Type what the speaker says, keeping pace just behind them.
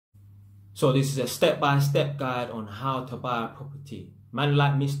So this is a step-by-step guide on how to buy a property. Man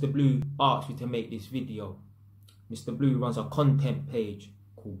like Mr. Blue asked me to make this video. Mr. Blue runs a content page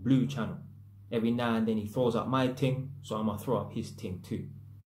called Blue Channel. Every now and then he throws up my thing, so I'm gonna throw up his thing too.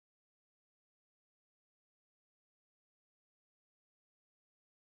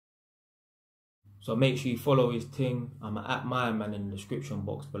 So make sure you follow his thing. I'm gonna at my man in the description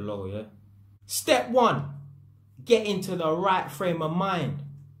box below, yeah? Step 1, get into the right frame of mind.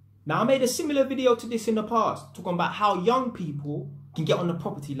 Now I made a similar video to this in the past, talking about how young people can get on the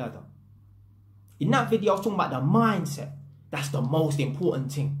property ladder. In that video I was talking about the mindset. That's the most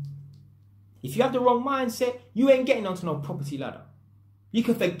important thing. If you have the wrong mindset, you ain't getting onto no property ladder. You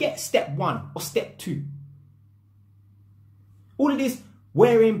can forget step 1 or step 2. All of this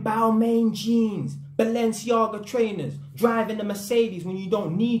wearing Balmain jeans, Balenciaga trainers, driving a Mercedes when you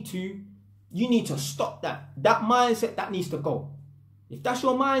don't need to, you need to stop that. That mindset, that needs to go. If that's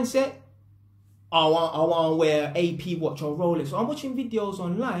your mindset, I want to wear AP watch or Rolex. So I'm watching videos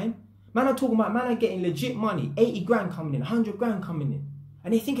online. Man, I'm talking about man are getting legit money. 80 grand coming in, 100 grand coming in.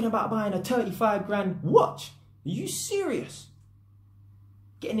 And they're thinking about buying a 35 grand watch. Are you serious?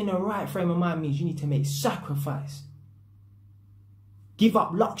 Getting in the right frame of mind means you need to make sacrifice. Give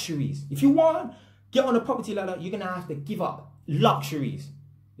up luxuries. If you want, get on a property ladder, you're going to have to give up luxuries.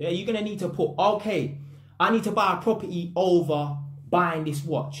 Yeah, you're going to need to put, okay, I need to buy a property over buying this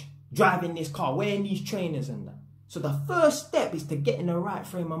watch, driving this car, wearing these trainers and that. So the first step is to get in the right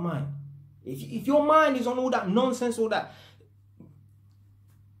frame of mind. If your mind is on all that nonsense, all that,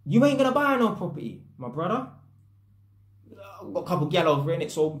 you ain't going to buy no property, my brother. I've got a couple gal over in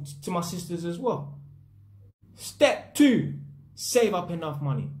it, so to my sisters as well. Step 2, save up enough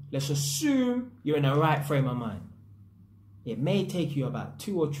money. Let's assume you're in the right frame of mind. It may take you about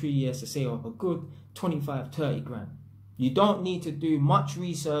 2 or 3 years to save up a good 25, 30 grand. You don't need to do much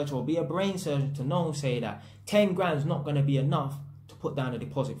research or be a brain surgeon to know, say that 10 grand is not going to be enough to put down a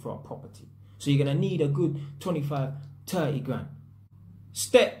deposit for a property. So you're going to need a good 25, 30 grand.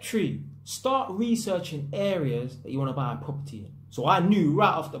 Step 3, start researching areas that you want to buy a property in. So I knew right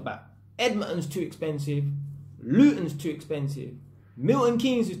off the bat, Edmonton's too expensive, Luton's too expensive, Milton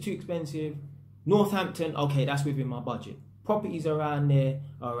Keynes is too expensive, Northampton, okay, that's within my budget. Properties around there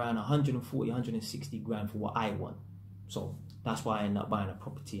are around 140, 160 grand for what I want. So that's why I end up buying a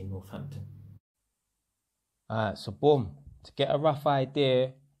property in Northampton. Alright, so boom. To get a rough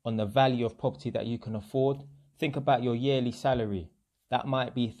idea on the value of property that you can afford, think about your yearly salary. That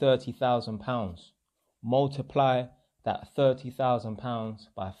might be £30,000. Multiply that £30,000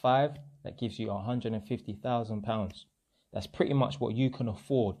 by 5. That gives you £150,000. That's pretty much what you can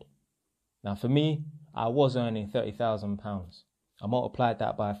afford. Now for me, I was earning £30,000. I multiplied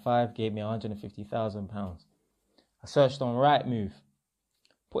that by 5, gave me £150,000. I searched on Rightmove,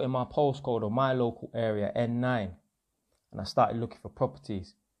 put in my postcode of my local area, N9, and I started looking for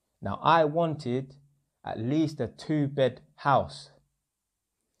properties. Now I wanted at least a 2-bed house.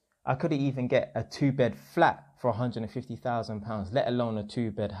 I couldn't even get a 2-bed flat for £150,000, let alone a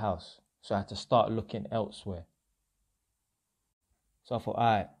 2-bed house. So I had to start looking elsewhere. So I thought,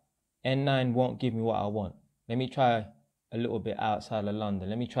 alright, N9 won't give me what I want. Let me try a little bit outside of London.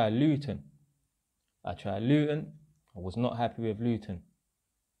 Let me try Luton. I tried Luton. I was not happy with Luton.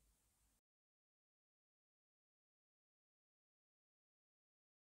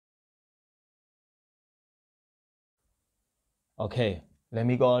 Okay, let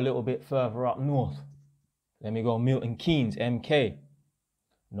me go a little bit further up north. Let me go Milton Keynes, MK.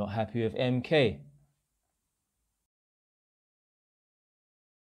 Not happy with MK.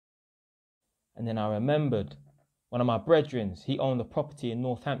 And then I remembered one of my brethren, he owned a property in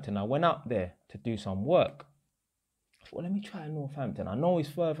Northampton. I went up there to do some work. I thought, let me try Northampton. I know it's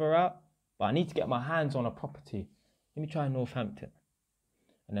further out, but I need to get my hands on a property. Let me try Northampton.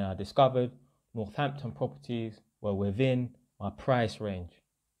 And then I discovered Northampton properties were within my price range.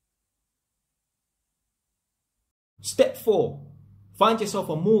 Step 4, find yourself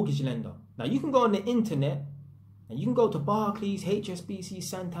a mortgage lender. Now you can go on the internet and you can go to Barclays, HSBC,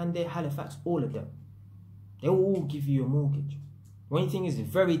 Santander, Halifax, all of them. They will all give you a mortgage. The only thing is it's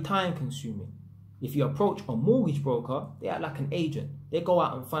very time consuming. If you approach a mortgage broker, they act like an agent. They go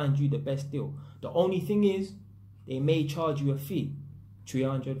out and find you the best deal. The only thing is they may charge you a fee,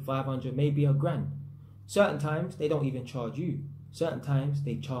 300, 500, maybe £1,000. Certain times they don't even charge you. Certain times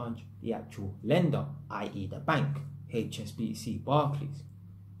they charge the actual lender, i.e. the bank, HSBC, Barclays.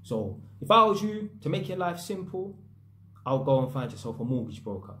 So if I was you, to make your life simple, I'll go and find yourself a mortgage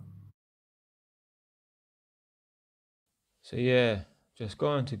broker. So yeah, just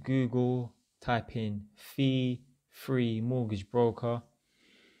go into Google, type in fee-free mortgage broker,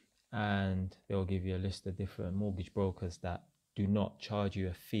 and they'll give you a list of different mortgage brokers that do not charge you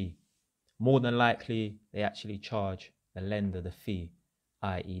a fee. More than likely, they actually charge the lender the fee,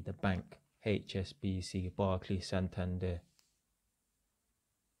 i.e. the bank, HSBC, Barclays, Santander.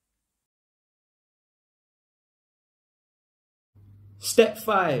 Step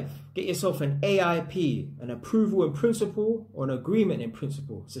 5, get yourself an AIP, an approval in principle or an agreement in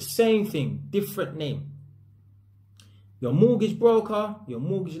principle. It's the same thing, different name. Your mortgage broker, your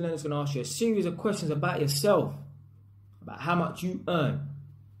mortgage lender is going to ask you a series of questions about yourself, about how much you earn,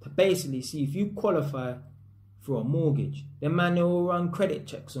 to basically see if you qualify for a mortgage. Then man, they will run credit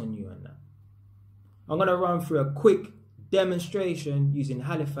checks on you and that. I'm going to run through a quick demonstration using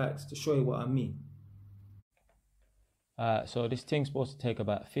Halifax to show you what I mean. So this thing's supposed to take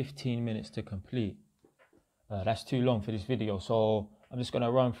about 15 minutes to complete. That's too long for this video, so I'm just going to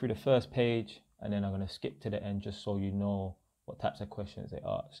run through the first page and then I'm going to skip to the end just so you know what types of questions they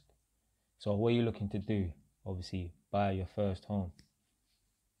ask. So what are you looking to do? Obviously, buy your first home.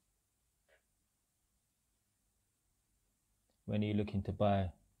 When are you looking to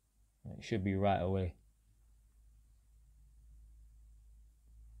buy? It should be right away.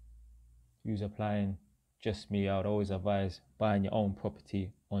 Who's applying? Just me. I would always advise buying your own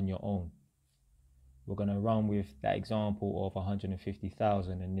property on your own. We're going to run with that example of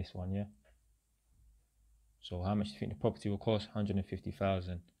 150,000 in this one, yeah? So how much do you think the property will cost?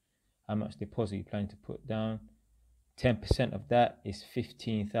 150,000. How much deposit you planning to put down? 10% of that is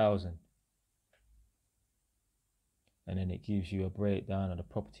 15,000. And then it gives you a breakdown of the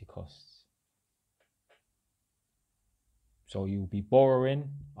property costs. So you'll be borrowing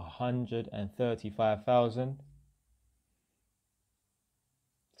 135,000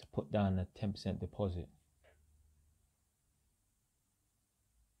 to put down a 10% deposit.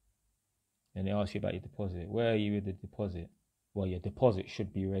 And they ask you about your deposit. Where are you with the deposit? Well, your deposit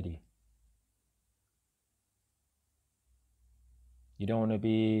should be ready. You don't want to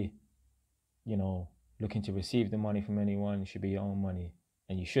be, looking to receive the money from anyone. It should be your own money.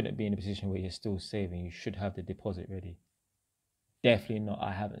 And you shouldn't be in a position where you're still saving. You should have the deposit ready. Definitely not,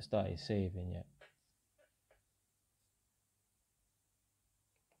 I haven't started saving yet.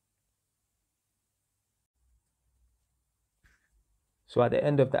 So at the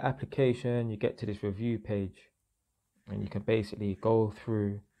end of the application, you get to this review page and you can basically go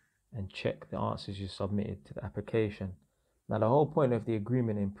through and check the answers you submitted to the application. Now, the whole point of the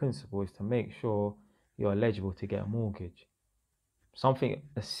agreement in principle is to make sure you're eligible to get a mortgage. Something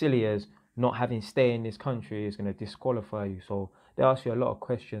as silly as not having stay in this country is going to disqualify you. So they ask you a lot of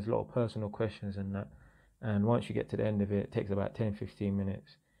questions, a lot of personal questions and that. And once you get to the end of it, it takes about 10-15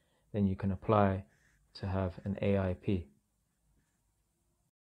 minutes. Then you can apply to have an AIP.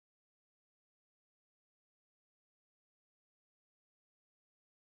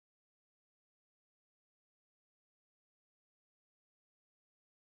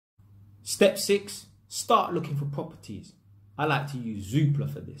 Step 6, start looking for properties. I like to use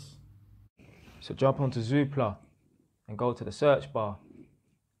Zoopla for this. So jump onto Zoopla and go to the search bar.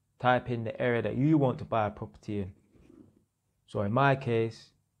 Type in the area that you want to buy a property in. So in my case,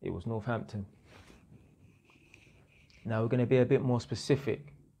 it was Northampton. Now we're going to be a bit more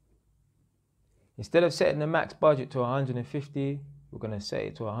specific. Instead of setting the max budget to 150, we're going to set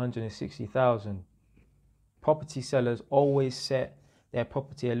it to 160,000. Property sellers always set their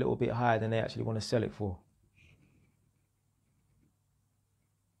property a little bit higher than they actually want to sell it for.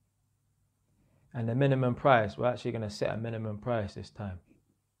 And the minimum price, we're actually going to set a minimum price this time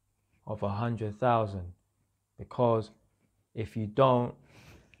of 100,000, because if you don't,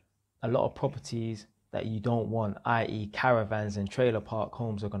 a lot of properties that you don't want, i.e. caravans and trailer park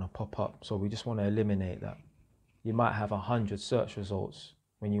homes, are going to pop up. So we just want to eliminate that. You might have 100 search results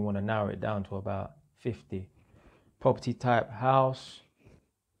when you want to narrow it down to about 50. Property type, house,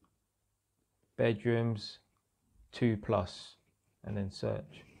 bedrooms, 2+, and then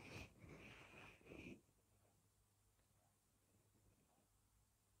search.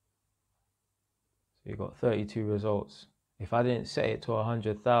 So you got 32 results. If I didn't set it to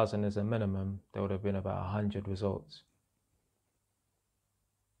 100,000 as a minimum, there would have been about 100 results.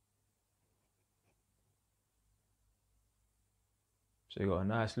 So you got a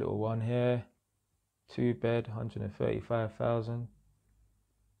nice little one here, 2-bed, 135,000.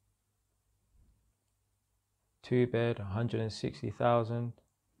 2-bed, 160,000.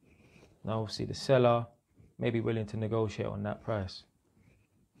 Now obviously the seller may be willing to negotiate on that price.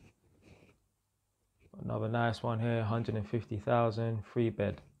 Another nice one here, 150,000,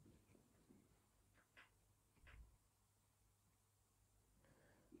 3-bed.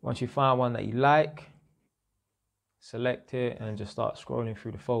 Once you find one that you like, select it and just start scrolling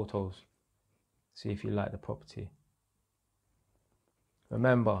through the photos. See if you like the property.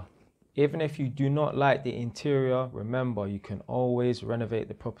 Remember, even if you do not like the interior, remember you can always renovate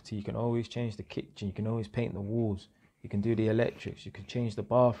the property. You can always change the kitchen. You can always paint the walls. You can do the electrics. You can change the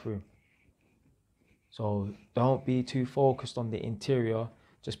bathroom. So don't be too focused on the interior.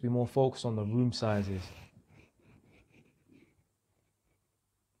 Just be more focused on the room sizes.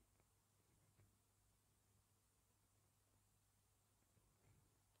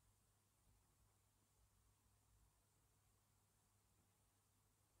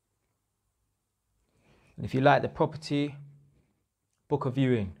 And if you like the property, book a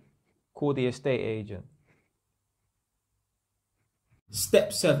viewing. Call the estate agent.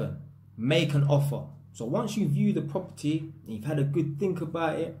 Step 7, make an offer. So once you view the property and you've had a good think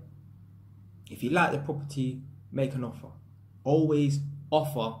about it, if you like the property, make an offer. Always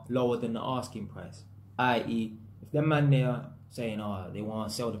offer lower than the asking price. I.e., if them man there saying, oh, they want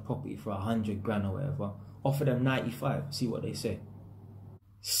to sell the property for 100 grand or whatever, offer them 95, see what they say.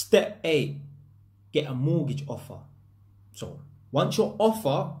 Step 8, get a mortgage offer. So once your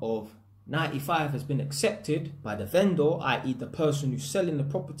offer of 95 has been accepted by the vendor, i.e. the person who's selling the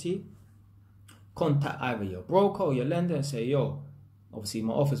property, contact either your broker or your lender and say, yo, obviously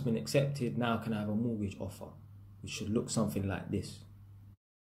my offer's been accepted, now can I have a mortgage offer? Which should look something like this.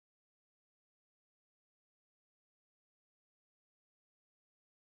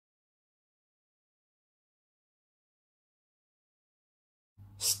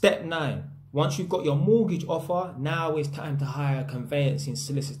 Step 9. Once you've got your mortgage offer, now it's time to hire a conveyancing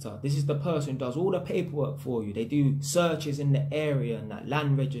solicitor. This is the person who does all the paperwork for you. They do searches in the area and that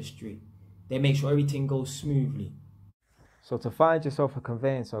land registry. They make sure everything goes smoothly. So to find yourself a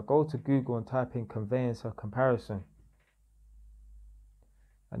conveyancer, go to Google and type in conveyancer comparison.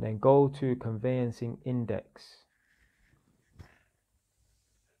 And then go to conveyancing index.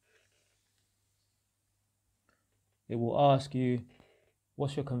 It will ask you,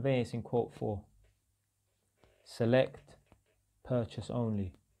 what's your conveyancing quote for? Select purchase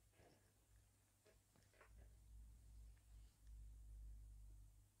only.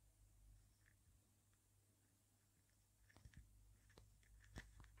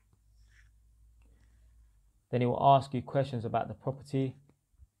 Then it will ask you questions about the property.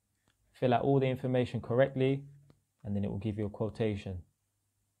 Fill out all the information correctly, and then it will give you a quotation.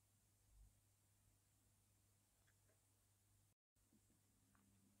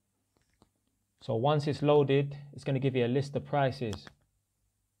 So once it's loaded, it's going to give you a list of prices.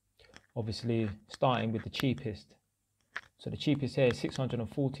 Obviously, starting with the cheapest. So the cheapest here is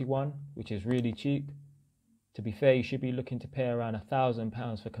 641, which is really cheap. To be fair, you should be looking to pay around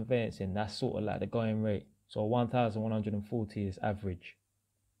 £1,000 for conveyancing. That's sort of like the going rate. So 1,140 is average.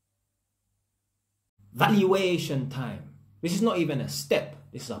 Valuation time. This is not even a step.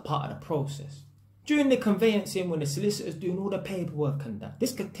 This is a part of the process. During the conveyancing, when the solicitor's doing all the paperwork and that,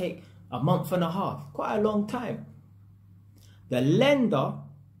 this could take a month and a half, quite a long time. The lender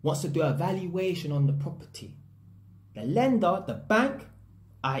wants to do a valuation on the property. The lender, the bank,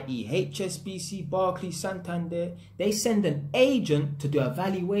 i.e. HSBC, Barclays, Santander, they send an agent to do a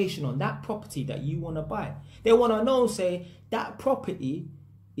valuation on that property that you want to buy. They want to know, say, that property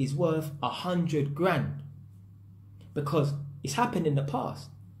is worth 100 grand. Because it's happened in the past.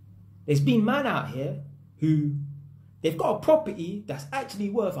 There's been man out here who, they've got a property that's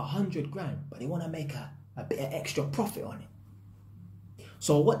actually worth 100 grand, but they want to make a bit of extra profit on it.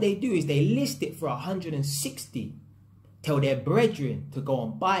 So what they do is they list it for 160, tell their brethren to go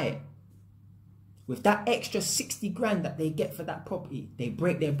and buy it. With that extra 60 grand that they get for that property, they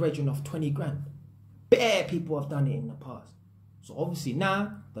break their brethren off 20 grand. Bare people have done it in the past. So obviously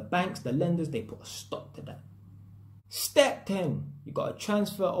now, the banks, the lenders, they put a stop to that. Step 10, you got to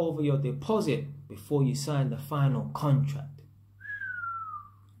transfer over your deposit before you sign the final contract.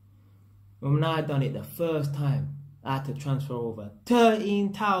 When I done it the first time, I had to transfer over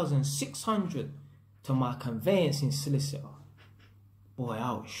 13,600 to my conveyancing solicitor. Boy,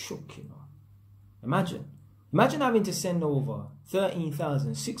 I was shook, you know. Imagine having to send over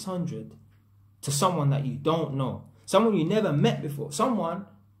 13,600 to someone that you don't know. Someone you never met before. Someone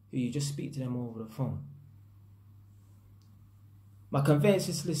who you just speak to them over the phone. My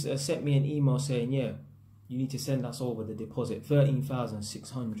conveyancing solicitor sent me an email saying, yeah, you need to send us over the deposit,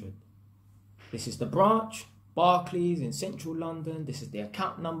 13,600. This is the branch, Barclays in central London. This is the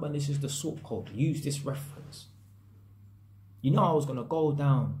account number and this is the sort code. Use this reference. You know I was going to go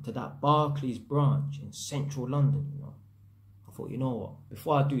down to that Barclays branch in central London, you know. I thought, you know what,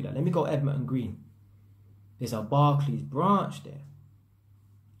 before I do that, let me go Edmonton Green. There's a Barclays branch there.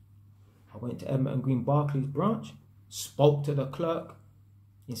 I went to Edmonton Green Barclays branch. spoke to the clerk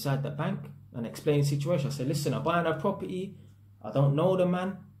inside the bank and explained the situation. I said, listen, I'm buying a property. I don't know the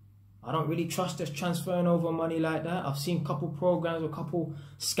man. I don't really trust us transferring over money like that. I've seen a couple programs, a couple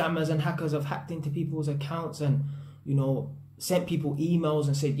scammers and hackers have hacked into people's accounts and, you know, sent people emails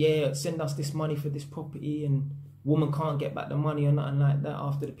and said, yeah, send us this money for this property, and woman can't get back the money or nothing like that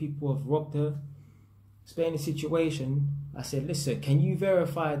after the people have robbed her. Explain the situation. I said, listen, can you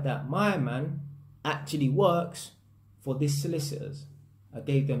verify that my man actually works for this solicitors? I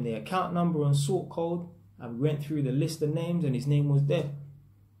gave them the account number and sort code. I went through the list of names and his name was there.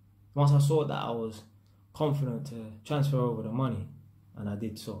 Once I saw that, I was confident to transfer over the money, and I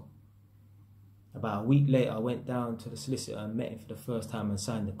did so. About a week later, I went down to the solicitor and met him for the first time and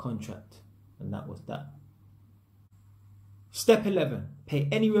signed the contract, and that was that. Step 11, pay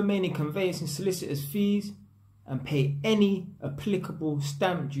any remaining conveyancing solicitor's fees and pay any applicable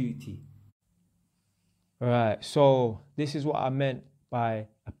stamp duty. Right, so this is what I meant by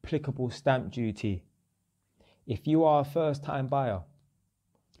applicable stamp duty. If you are a first-time buyer,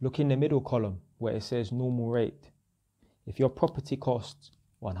 look in the middle column where it says normal rate. If your property costs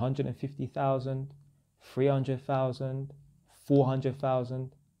 150,000, 300,000,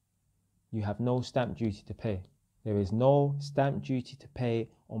 400,000, you have no stamp duty to pay. There is no stamp duty to pay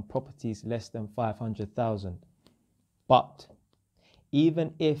on properties less than 500,000. But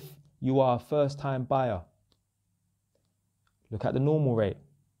even if you are a first-time buyer, look at the normal rate.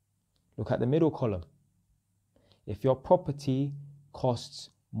 Look at the middle column. If your property costs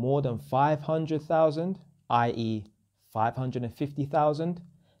more than 500,000, i.e. 550,000,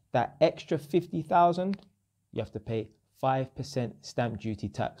 that extra 50,000, you have to pay 5% stamp duty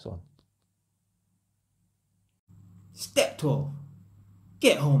tax on. Step 12,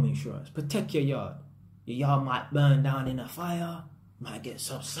 get home insurance, protect your yard. Your yard might burn down in a fire, might get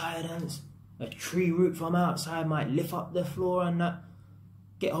subsidence, a tree root from outside might lift up the floor and that.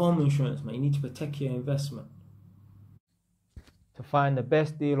 Get home insurance, man. You need to protect your investment. To find the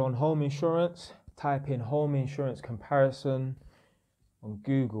best deal on home insurance, type in home insurance comparison on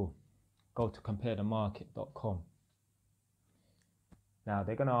Google. Go to comparethemarket.com. Now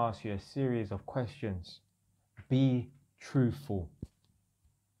they're going to ask you a series of questions. Be truthful.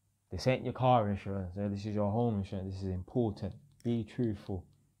 This ain't your car insurance. This is your home insurance. This is important. Be truthful.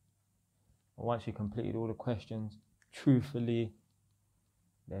 And once you completed all the questions truthfully,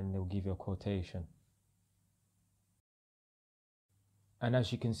 then they'll give you a quotation. And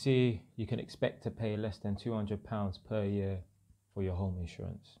as you can see, you can expect to pay less than £200 per year for your home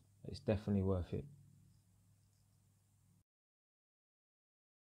insurance. It's definitely worth it.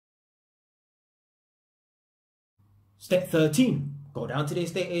 Step 13, go down to the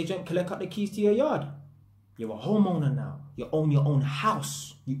estate agent, collect up the keys to your yard. You're a homeowner now. You own your own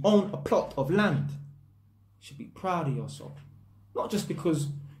house. You own a plot of land. You should be proud of yourself. Not just because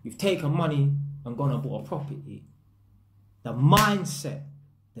you've taken money and gone and bought a property. The mindset,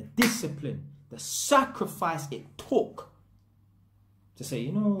 the discipline, the sacrifice it took to say,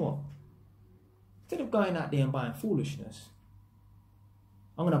 you know what? Instead of going out there and buying foolishness,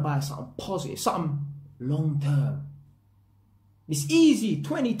 I'm going to buy something positive, something long term. It's easy,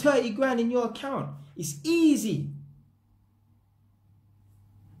 20, 30 grand in your account. It's easy.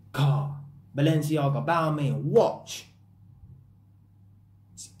 Car, Balenciaga, Balmain, watch.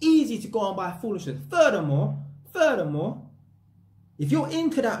 It's easy to go and buy foolishness. Furthermore, if you're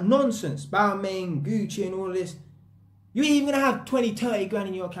into that nonsense, Balmain, Gucci and all this, you're even going to have 20, 30 grand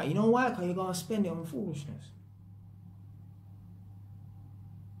in your account. You know why? Because you're going to spend it on foolishness.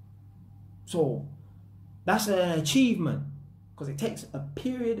 So, that's an achievement. Because it takes a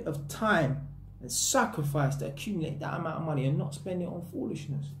period of time and sacrifice to accumulate that amount of money and not spend it on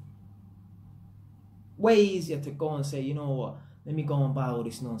foolishness. Way easier to go and say, you know what, let me go and buy all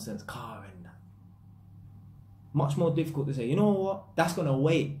this nonsense car and that. Much more difficult to say, you know what, that's going to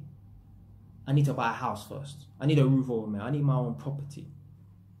wait. I need to buy a house first. I need a roof over me. I need my own property.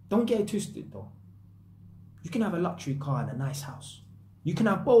 Don't get it twisted though. You can have a luxury car and a nice house. You can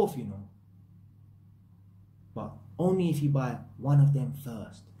have both, you know. But only if you buy one of them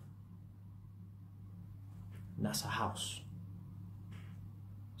first. And that's a house.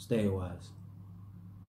 Stay wise.